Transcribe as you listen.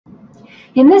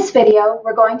In this video,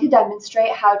 we're going to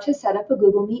demonstrate how to set up a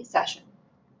Google Meet session.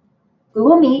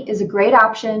 Google Meet is a great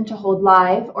option to hold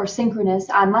live or synchronous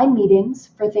online meetings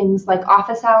for things like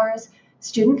office hours,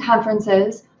 student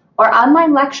conferences, or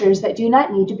online lectures that do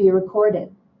not need to be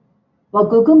recorded. While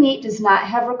Google Meet does not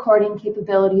have recording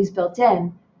capabilities built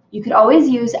in, you could always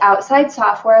use outside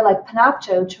software like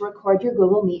Panopto to record your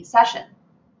Google Meet session.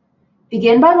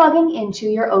 Begin by logging into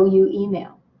your OU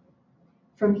email.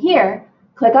 From here,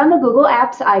 click on the Google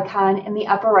Apps icon in the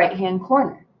upper right-hand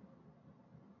corner.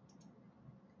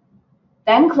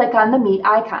 Then click on the Meet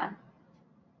icon.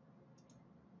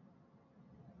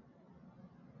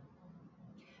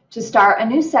 To start a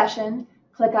new session,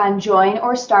 click on Join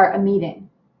or Start a Meeting.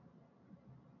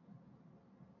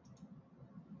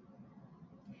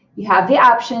 You have the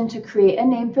option to create a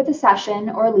name for the session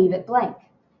or leave it blank.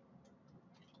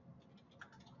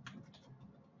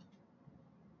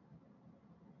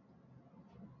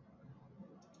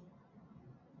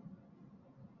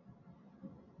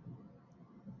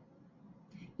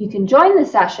 You can join the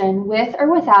session with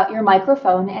or without your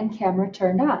microphone and camera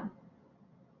turned on.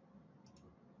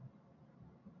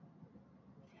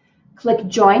 Click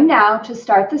Join Now to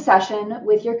start the session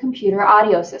with your computer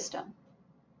audio system.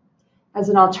 As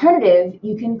an alternative,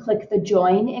 you can click the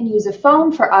Join and Use a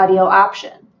Phone for Audio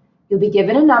option. You'll be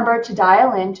given a number to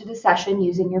dial into the session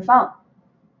using your phone.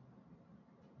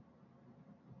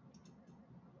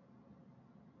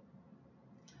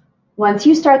 Once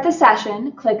you start the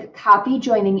session, click Copy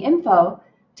Joining Info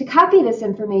to copy this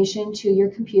information to your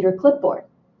computer clipboard.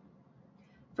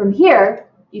 From here,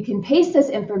 you can paste this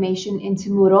information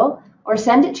into Moodle or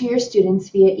send it to your students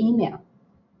via email.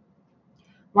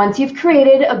 Once you've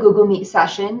created a Google Meet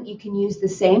session, you can use the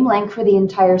same link for the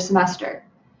entire semester.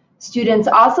 Students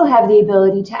also have the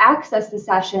ability to access the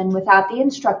session without the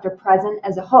instructor present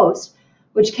as a host,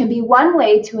 which can be one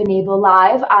way to enable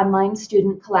live online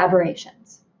student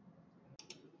collaborations.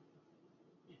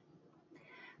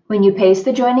 When you paste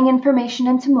the joining information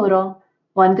into Moodle,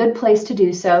 one good place to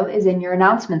do so is in your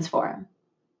announcements forum.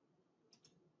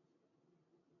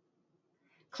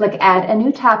 Click Add a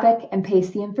New Topic and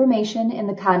paste the information in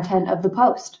the content of the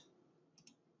post.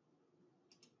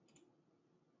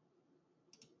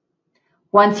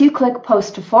 Once you click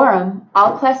Post to Forum,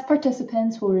 all class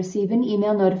participants will receive an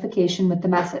email notification with the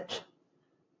message.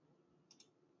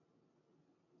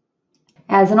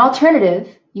 As an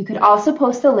alternative, you could also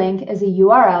post the link as a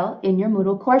URL in your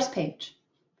Moodle course page.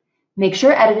 Make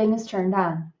sure editing is turned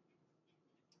on.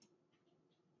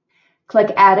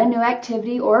 Click Add a New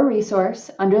Activity or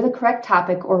Resource under the correct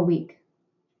topic or week.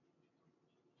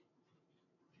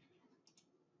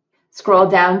 Scroll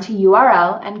down to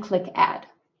URL and click Add.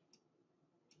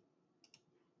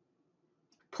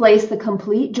 Place the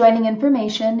complete joining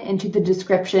information into the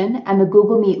description and the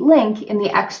Google Meet link in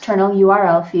the external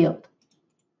URL field.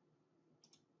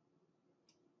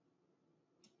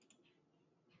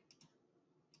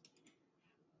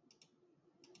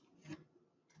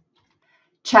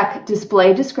 Check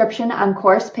Display Description on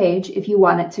Course page if you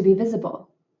want it to be visible.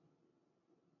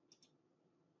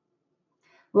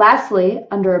 Lastly,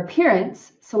 under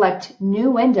Appearance, select New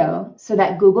Window so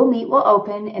that Google Meet will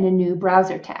open in a new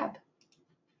browser tab.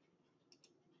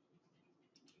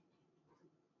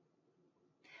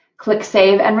 Click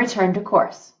Save and return to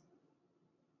course.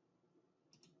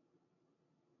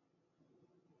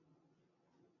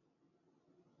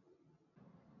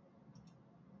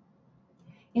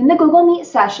 In the Google Meet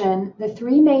session, the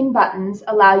three main buttons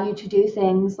allow you to do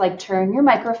things like turn your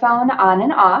microphone on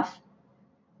and off,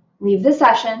 leave the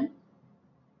session,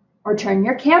 or turn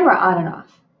your camera on and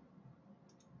off.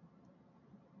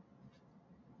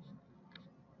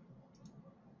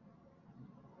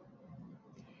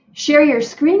 Share your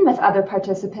screen with other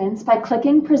participants by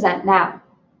clicking Present Now.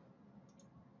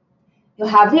 You'll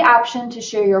have the option to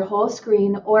share your whole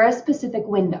screen or a specific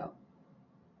window.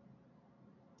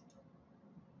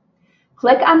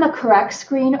 Click on the correct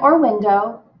screen or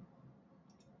window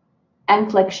and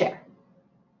click Share.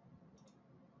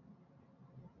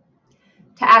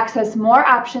 To access more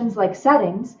options like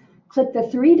Settings, click the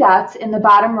three dots in the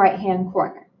bottom right-hand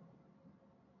corner.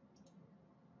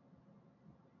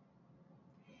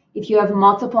 If you have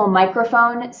multiple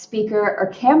microphone, speaker, or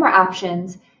camera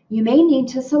options, you may need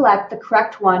to select the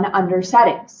correct one under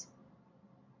Settings.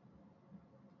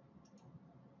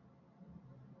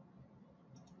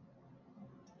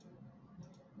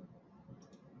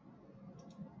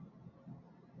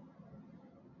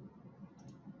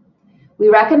 We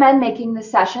recommend making the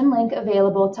session link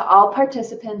available to all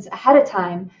participants ahead of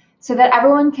time so that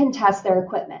everyone can test their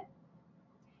equipment.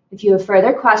 If you have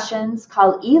further questions,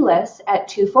 call e-LIS at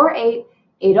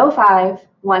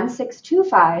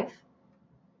 805-1625,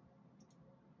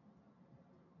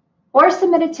 or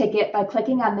submit a ticket by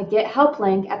clicking on the Get Help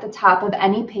link at the top of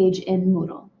any page in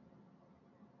Moodle.